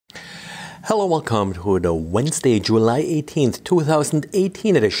Hello, welcome to the Wednesday, July 18th,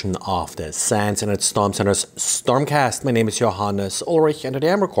 2018 edition of the SANS Internet Storm Center's Stormcast. My name is Johannes Ulrich and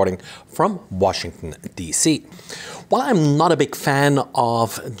today I'm recording from Washington, D.C. While I'm not a big fan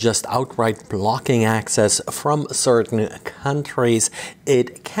of just outright blocking access from certain countries,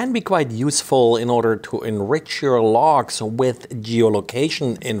 it can be quite useful in order to enrich your logs with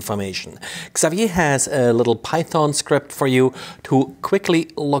geolocation information. Xavier has a little Python script for you to quickly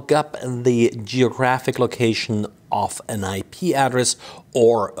look up the geographic location of an IP address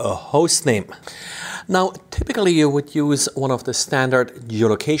or a host name. Now, typically you would use one of the standard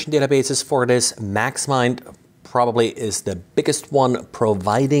geolocation databases for this. MaxMind probably is the biggest one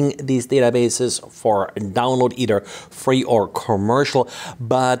providing these databases for download, either free or commercial.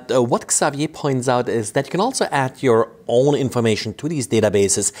 But what Xavier points out is that you can also add your own information to these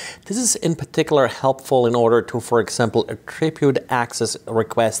databases. This is in particular helpful in order to, for example, attribute access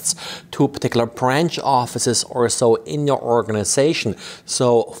requests to particular branch offices or so in your organization.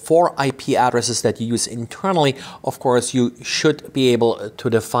 So for IP addresses that you use internally, of course, you should be able to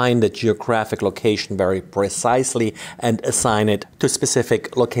define the geographic location very precisely and assign it to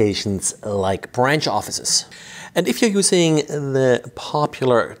specific locations like branch offices. And if you're using the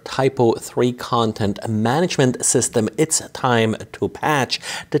popular Typo3 content management system, it's time to patch.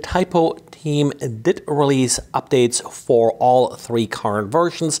 The Typo team did release updates for all three current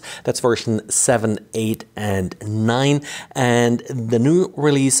versions. That's version 7, 8, and 9. And the new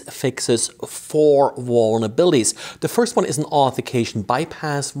release fixes 4 vulnerabilities. The first one is an authentication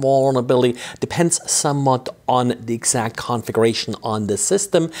bypass vulnerability. Depends somewhat on the exact configuration on the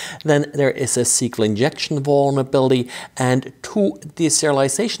system. Then there is a SQL injection vulnerability and 2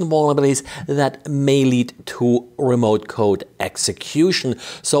 deserialization vulnerabilities that may lead to remote code execution.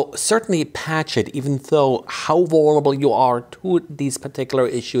 So certainly patch it, even though how vulnerable you are to these particular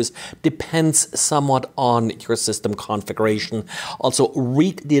issues depends somewhat on your system configuration. Also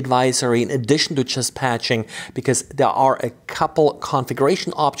read the advisory in addition to just patching, because there are a couple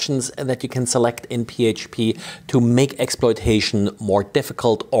configuration options that you can select in PHP to make exploitation more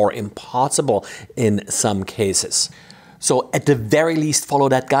difficult or impossible in some cases. So at the very least, follow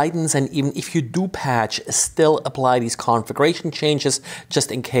that guidance, and even if you do patch, still apply these configuration changes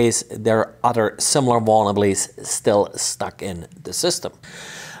just in case there are other similar vulnerabilities still stuck in the system.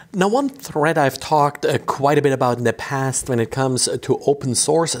 Now, one thread I've talked quite a bit about in the past when it comes to open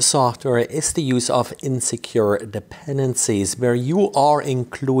source software is the use of insecure dependencies, where you are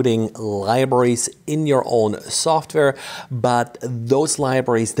including libraries in your own software, but those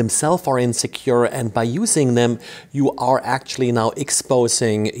libraries themselves are insecure, and by using them, you are actually now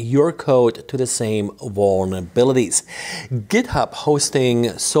exposing your code to the same vulnerabilities. GitHub,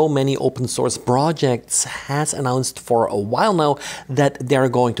 hosting so many open source projects, has announced for a while now that they're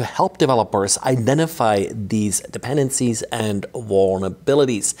going to help developers identify these dependencies and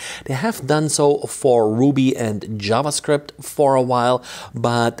vulnerabilities. They have done so for Ruby and JavaScript for a while,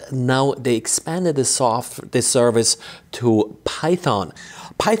 but now they expanded this service to Python.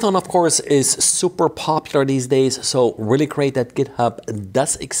 Python, of course, is super popular these days, so really great that GitHub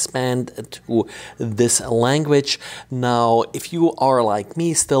does expand to this language. Now, if you are like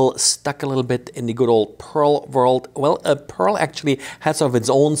me, still stuck a little bit in the good old Perl world, well, Perl actually has of its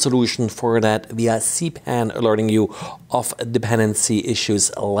own solution for that via CPAN, alerting you of dependency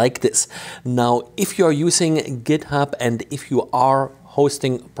issues like this. Now, if you're using GitHub and if you are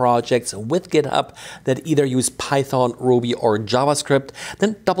hosting projects with GitHub that either use Python, Ruby, or JavaScript,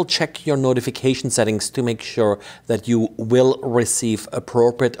 then double check your notification settings to make sure that you will receive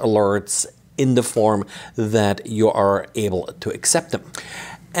appropriate alerts in the form that you are able to accept them.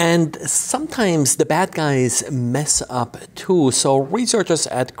 And sometimes the bad guys mess up too. So researchers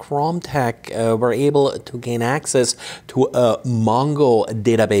at ChromeTech were able to gain access to a Mongo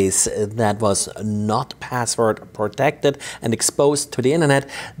database that was not password protected and exposed to the internet,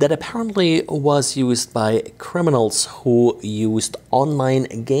 that apparently was used by criminals who used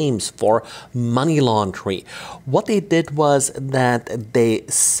online games for money laundering. What they did was that they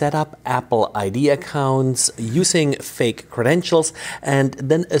set up Apple ID accounts using fake credentials and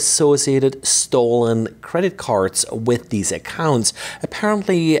then associated stolen credit cards with these accounts.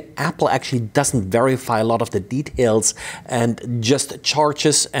 Apparently, Apple actually doesn't verify a lot of the details and just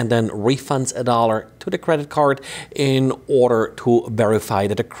charges and then refunds $1 to the credit card in order to verify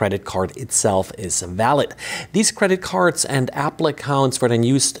that the credit card itself is valid. These credit cards and Apple accounts were then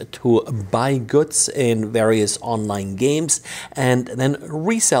used to buy goods in various online games and then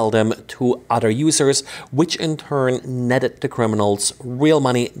resell them to other users, which in turn netted the criminals real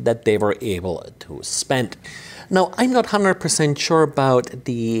money that they were able to spend. Now, I'm not 100% sure about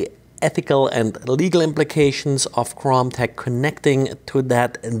the ethical and legal implications of ChromeTech connecting to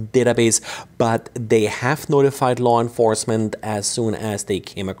that database, but they have notified law enforcement as soon as they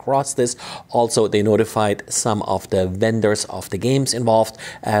came across this. Also, they notified some of the vendors of the games involved,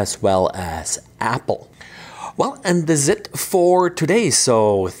 as well as Apple. Well, and this is it for today.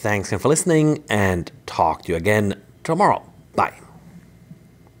 So thanks again for listening, and talk to you again tomorrow. Bye.